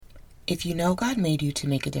If you know God made you to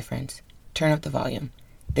make a difference, turn up the volume.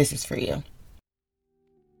 This is for you.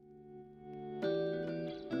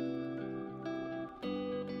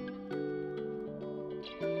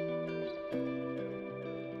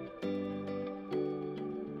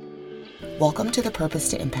 Welcome to the Purpose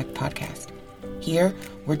to Impact podcast. Here,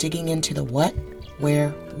 we're digging into the what, where,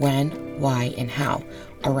 when, why, and how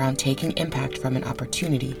around taking impact from an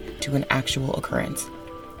opportunity to an actual occurrence.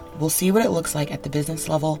 We'll see what it looks like at the business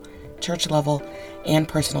level, church level, and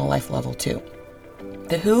personal life level too.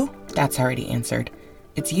 The who, that's already answered.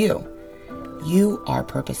 It's you. You are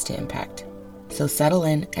purpose to impact. So settle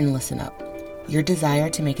in and listen up. Your desire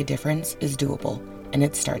to make a difference is doable, and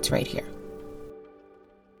it starts right here.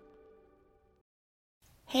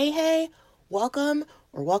 Hey, welcome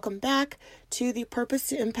back to the Purpose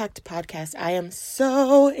to Impact podcast. I am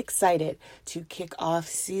so excited to kick off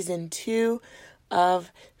season 2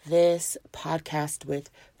 of this podcast with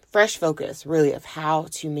fresh focus, really, of how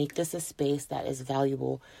to make this a space that is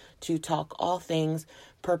valuable to talk all things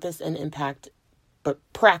purpose and impact, but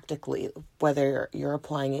practically, whether you're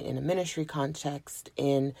applying it in a ministry context,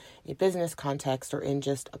 in a business context, or in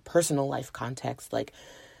just a personal life context. Like,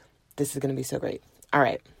 this is going to be so great. All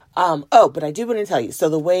right. But I do want to tell you, so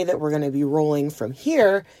the way that we're going to be rolling from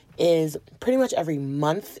here is pretty much every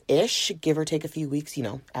month-ish, give or take a few weeks,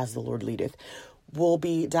 as the Lord leadeth. We'll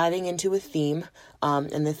be diving into a theme,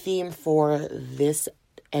 and the theme for this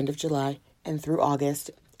end of July and through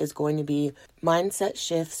August is going to be mindset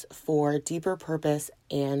shifts for deeper purpose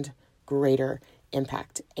and greater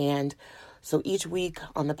impact. And so each week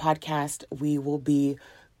on the podcast, we will be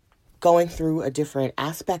going through a different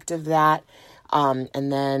aspect of that.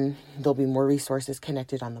 And then there'll be more resources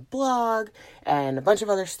connected on the blog and a bunch of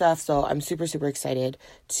other stuff. So I'm super, super excited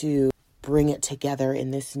to bring it together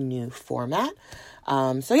in this new format.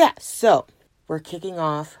 So we're kicking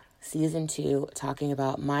off season 2 talking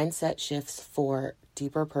about mindset shifts for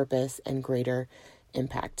deeper purpose and greater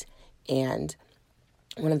impact. And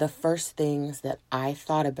one of the first things that I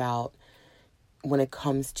thought about when it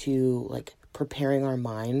comes to like preparing our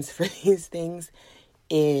minds for these things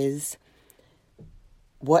is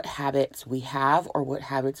what habits we have or what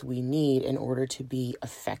habits we need in order to be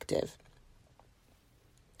effective.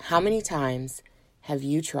 How many times have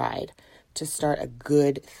you tried to start a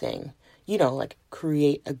good thing? Like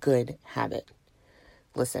create a good habit.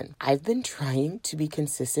 Listen, I've been trying to be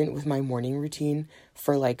consistent with my morning routine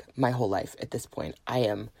for like my whole life at this point. I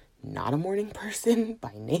am not a morning person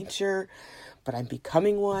by nature, but I'm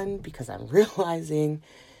becoming one because I'm realizing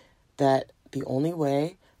that the only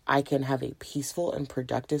way I can have a peaceful and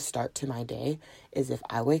productive start to my day is if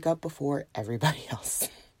I wake up before everybody else.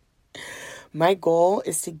 My goal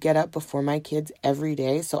is to get up before my kids every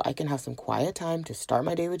day so I can have some quiet time to start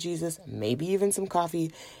my day with Jesus, maybe even some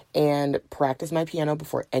coffee, and practice my piano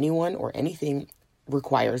before anyone or anything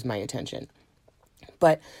requires my attention.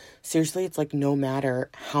 But seriously, it's like no matter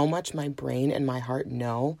how much my brain and my heart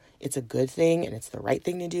know it's a good thing and it's the right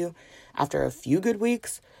thing to do, after a few good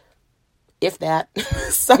weeks, if that,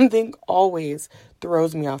 something always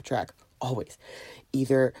throws me off track. Always.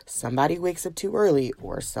 Either somebody wakes up too early,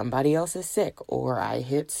 or somebody else is sick, or I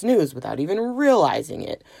hit snooze without even realizing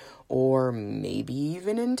it, or maybe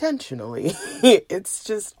even intentionally. It's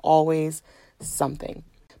just always something.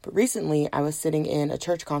 But recently, I was sitting in a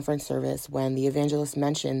church conference service when the evangelist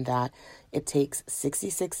mentioned that it takes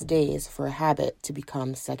 66 days for a habit to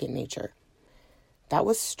become second nature. That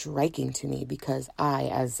was striking to me because I,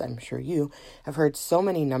 as I'm sure you, have heard so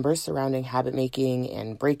many numbers surrounding habit making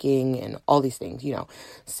and breaking and all these things.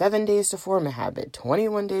 7 days to form a habit,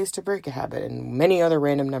 21 days to break a habit, and many other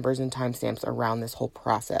random numbers and timestamps around this whole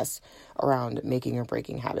process around making or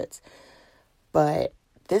breaking habits. But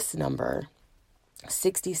this number,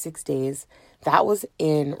 66 days, that was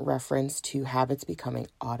in reference to habits becoming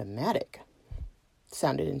automatic.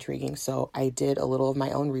 Sounded intriguing, so I did a little of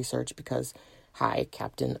my own research because hi,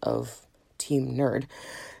 captain of Team Nerd.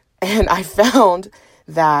 And I found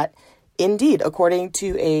that indeed, according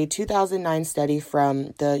to a 2009 study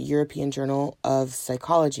from the European Journal of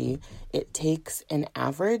Psychology, it takes an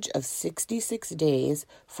average of 66 days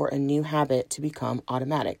for a new habit to become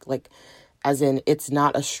automatic. Like, as in, it's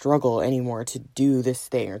not a struggle anymore to do this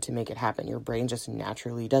thing or to make it happen. Your brain just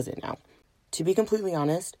naturally does it now. To be completely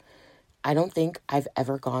honest, I don't think I've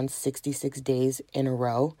ever gone 66 days in a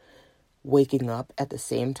row waking up at the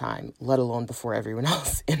same time, let alone before everyone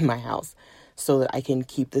else in my house, so that I can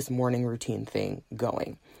keep this morning routine thing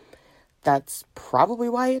going. That's probably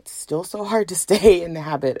why it's still so hard to stay in the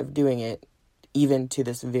habit of doing it, even to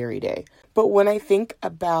this very day. But when I think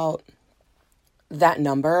about that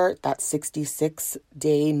number, that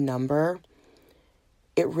 66-day number,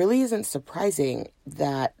 it really isn't surprising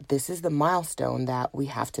that this is the milestone that we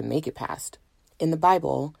have to make it past. In the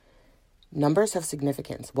Bible, numbers have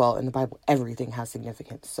significance. Well, in the Bible, everything has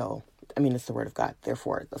significance. So, it's the word of God.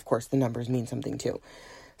 Therefore, of course, the numbers mean something too.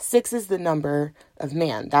 6 is the number of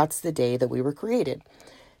man. That's the day that we were created.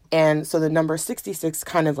 And so the number 66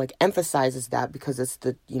 kind of like emphasizes that, because it's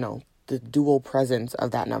the dual presence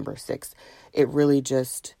of that number 6. It really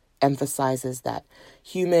just emphasizes that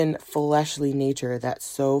human fleshly nature that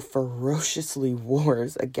so ferociously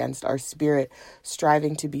wars against our spirit,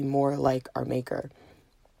 striving to be more like our Maker.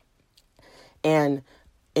 And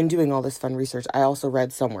in doing all this fun research, I also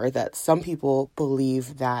read somewhere that some people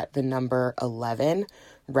believe that the number 11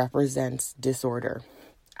 represents disorder.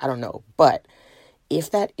 I don't know, but if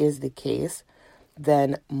that is the case,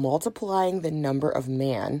 then multiplying the number of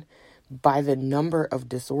man by the number of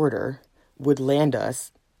disorder would land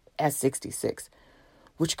us at 66,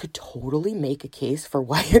 which could totally make a case for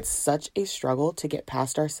why it's such a struggle to get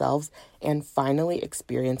past ourselves and finally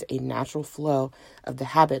experience a natural flow of the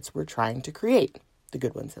habits we're trying to create, the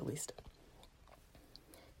good ones at least.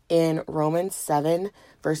 In Romans 7,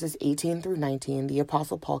 verses 18 through 19, the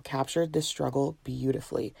Apostle Paul captured this struggle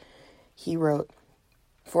beautifully. He wrote,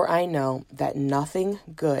 "For I know that nothing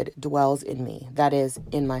good dwells in me, that is,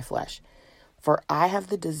 in my flesh. For I have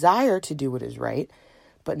the desire to do what is right,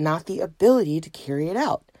 but not the ability to carry it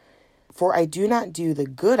out. For I do not do the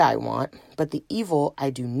good I want, but the evil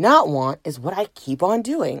I do not want is what I keep on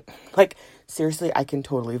doing." Like, seriously, I can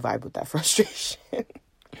totally vibe with that frustration.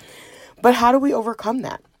 But how do we overcome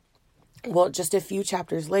that? Well, just a few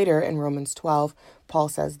chapters later in Romans 12, Paul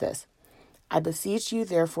says this, "I beseech you,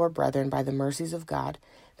 therefore, brethren, by the mercies of God,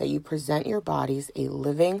 that you present your bodies a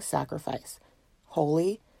living sacrifice,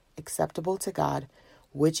 holy, acceptable to God,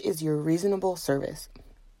 which is your reasonable service.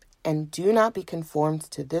 And do not be conformed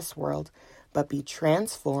to this world, but be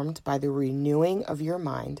transformed by the renewing of your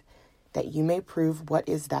mind, that you may prove what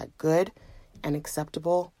is that good and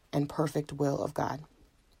acceptable and perfect will of God."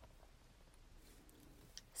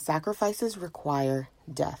 Sacrifices require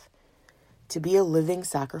death. To be a living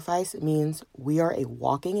sacrifice means we are a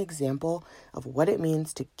walking example of what it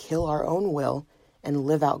means to kill our own will and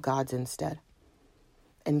live out God's instead.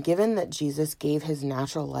 And given that Jesus gave his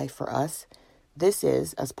natural life for us, this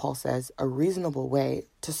is, as Paul says, a reasonable way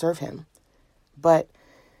to serve him. But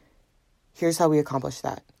here's how we accomplish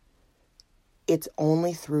that. It's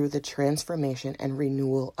only through the transformation and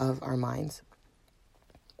renewal of our minds.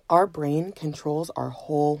 Our brain controls our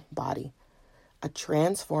whole body. A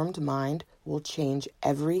transformed mind will change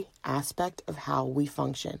every aspect of how we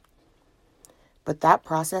function. But that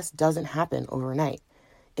process doesn't happen overnight.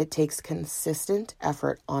 It takes consistent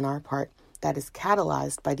effort on our part that is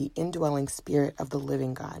catalyzed by the indwelling spirit of the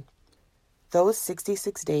living God. Those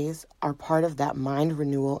 66 days are part of that mind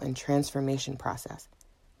renewal and transformation process.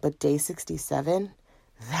 But day 67,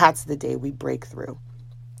 that's the day we break through.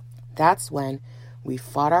 That's when we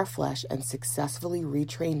fought our flesh and successfully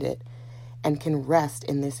retrained it and can rest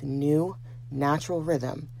in this new natural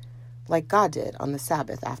rhythm like God did on the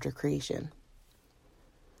Sabbath after creation.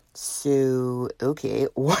 So, okay,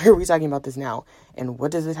 why are we talking about this now? And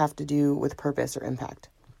what does it have to do with purpose or impact?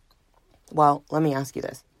 Well, let me ask you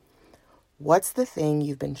this. What's the thing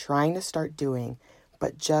you've been trying to start doing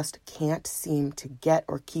but just can't seem to get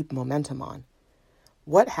or keep momentum on?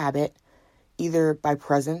 What habit, either by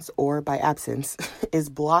presence or by absence, is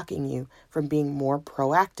blocking you from being more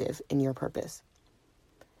proactive in your purpose?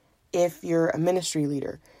 If you're a ministry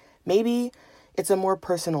leader, maybe it's a more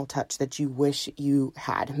personal touch that you wish you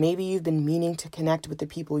had. Maybe you've been meaning to connect with the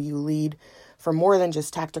people you lead for more than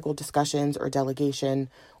just tactical discussions or delegation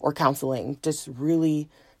or counseling, just really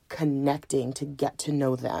connecting to get to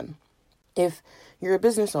know them. If you're a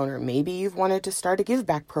business owner, maybe you've wanted to start a give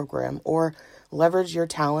back program or leverage your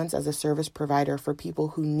talents as a service provider for people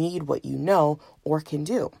who need what you know or can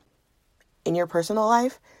do. In your personal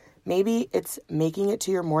life, maybe it's making it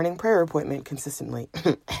to your morning prayer appointment consistently.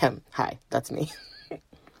 Hi, that's me.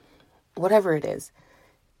 Whatever it is,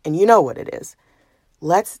 and you know what it is,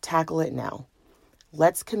 let's tackle it now.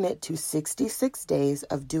 Let's commit to 66 days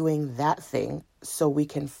of doing that thing so we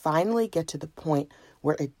can finally get to the point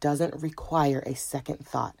where it doesn't require a second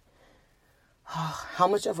thought. Oh, how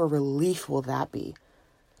much of a relief will that be?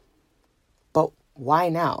 But why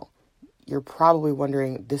now? You're probably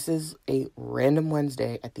wondering, this is a random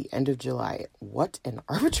Wednesday at the end of July. What an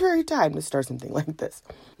arbitrary time to start something like this.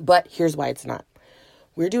 But here's why it's not.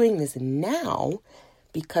 We're doing this now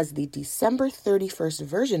because the December 31st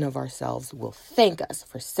version of ourselves will thank us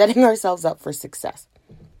for setting ourselves up for success.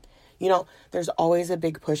 There's always a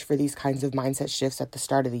big push for these kinds of mindset shifts at the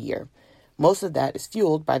start of the year. Most of that is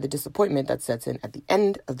fueled by the disappointment that sets in at the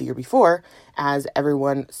end of the year before, as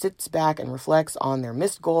everyone sits back and reflects on their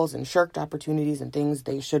missed goals and shirked opportunities and things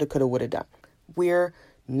they shoulda, coulda, woulda done. We're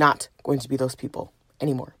not going to be those people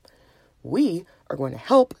anymore. We are going to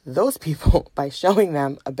help those people by showing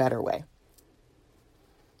them a better way.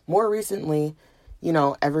 More recently,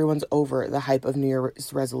 everyone's over the hype of New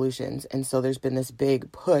Year's resolutions. And so there's been this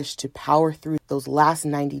big push to power through those last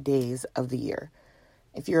 90 days of the year.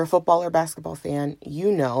 If you're a football or basketball fan,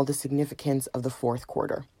 you know the significance of the fourth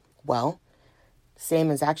quarter. Well,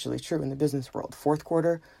 same is actually true in the business world. Fourth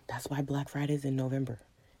quarter, that's why Black Friday is in November.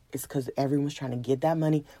 It's because everyone's trying to get that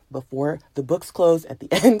money before the books close at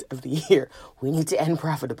the end of the year. We need to end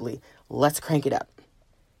profitably. Let's crank it up.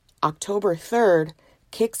 October 3rd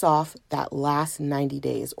kicks off that last 90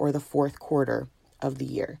 days or the fourth quarter of the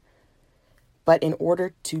year. But in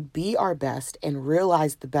order to be our best and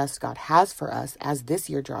realize the best God has for us as this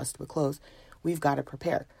year draws to a close, we've got to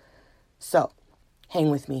prepare. So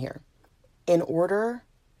hang with me here. In order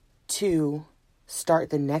to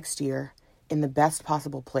start the next year in the best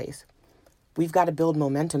possible place, we've got to build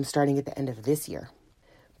momentum starting at the end of this year.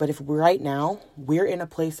 But if right now we're in a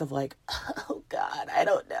place of like, oh God, I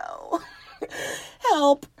don't know,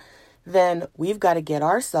 help, then we've got to get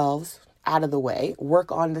ourselves out of the way,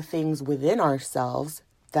 work on the things within ourselves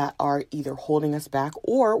that are either holding us back,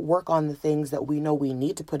 or work on the things that we know we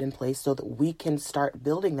need to put in place so that we can start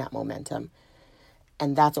building that momentum.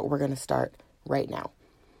 And that's what we're going to start right now.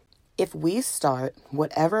 If we start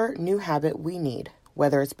whatever new habit we need,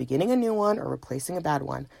 whether it's beginning a new one or replacing a bad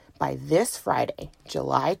one, by this Friday,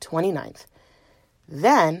 July 29th,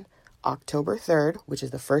 then October 3rd, which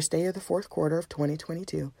is the first day of the fourth quarter of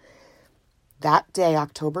 2022, that day,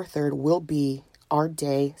 October 3rd, will be our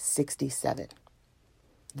day 67.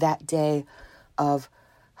 That day of,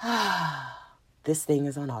 this thing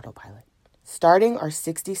is on autopilot. Starting our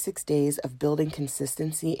 66 days of building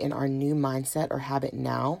consistency in our new mindset or habit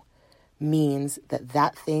now means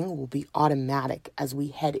that thing will be automatic as we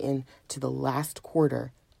head into the last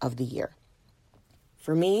quarter of the year.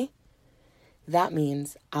 For me, that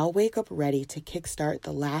means I'll wake up ready to kickstart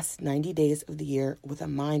the last 90 days of the year with a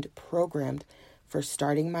mind programmed for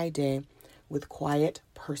starting my day with quiet,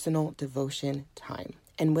 personal devotion time.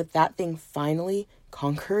 And with that thing finally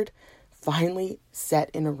conquered, finally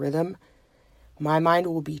set in a rhythm, my mind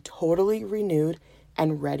will be totally renewed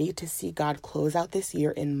and ready to see God close out this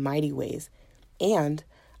year in mighty ways. And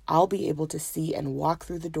I'll be able to see and walk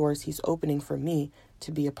through the doors He's opening for me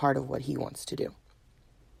to be a part of what He wants to do.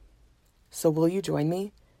 So will you join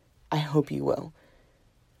me? I hope you will.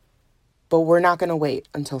 But we're not going to wait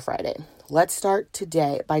until Friday. Let's start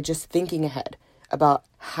today by just thinking ahead about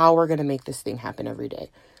how we're going to make this thing happen every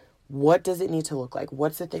day. What does it need to look like?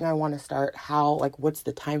 What's the thing I want to start? What's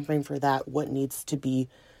the time frame for that? What needs to be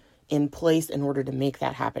in place in order to make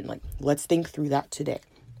that happen? Let's think through that today.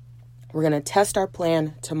 We're going to test our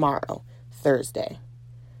plan tomorrow, Thursday.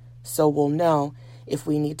 So we'll know if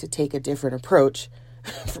we need to take a different approach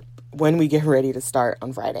when we get ready to start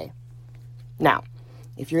on Friday. Now,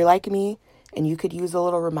 if you're like me and you could use a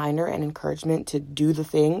little reminder and encouragement to do the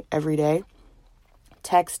thing every day,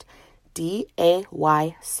 text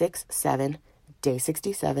DAY67, day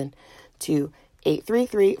 67, to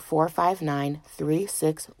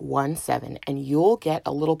 833-459-3617, and you'll get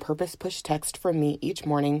a little purpose push text from me each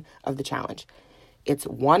morning of the challenge. It's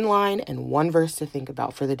one line and one verse to think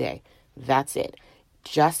about for the day. That's it.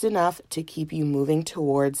 Just enough to keep you moving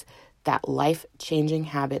towards that life-changing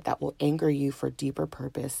habit that will anchor you for deeper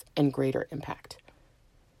purpose and greater impact.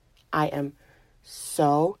 I am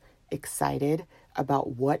so excited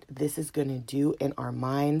about what this is going to do in our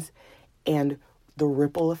minds and the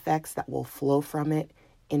ripple effects that will flow from it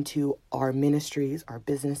into our ministries, our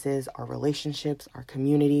businesses, our relationships, our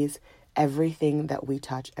communities, everything that we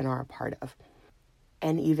touch and are a part of.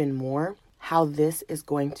 And even more, how this is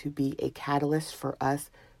going to be a catalyst for us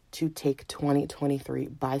to take 2023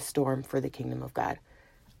 by storm for the kingdom of God.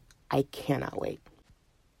 I cannot wait.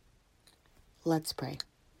 Let's pray.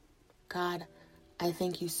 God, I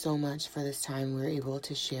thank you so much for this time we're able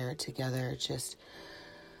to share together, just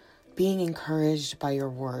being encouraged by your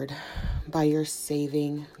word, by your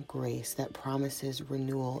saving grace that promises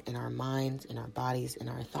renewal in our minds, in our bodies, in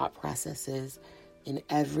our thought processes, in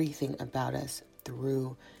everything about us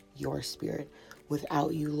through your Spirit.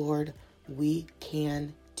 Without you, Lord, we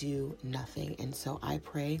can do nothing. And so I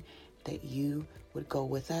pray that you would go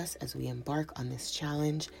with us as we embark on this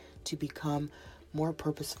challenge to become more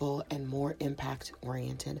purposeful and more impact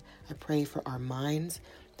oriented. I pray for our minds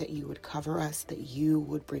that you would cover us, that you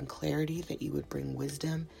would bring clarity, that you would bring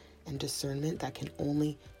wisdom and discernment that can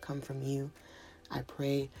only come from you. I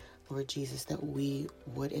pray, Lord Jesus, that we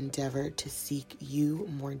would endeavor to seek you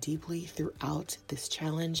more deeply throughout this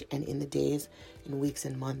challenge and in the days and weeks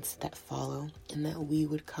and months that follow, and that we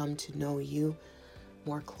would come to know you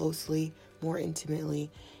more closely, more intimately,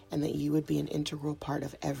 and that you would be an integral part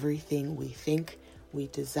of everything we think, we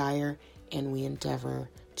desire, and we endeavor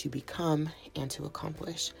to become and to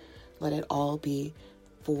accomplish. Let it all be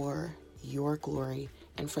for your glory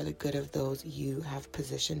and for the good of those you have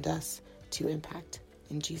positioned us to impact.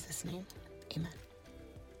 In Jesus' name, amen.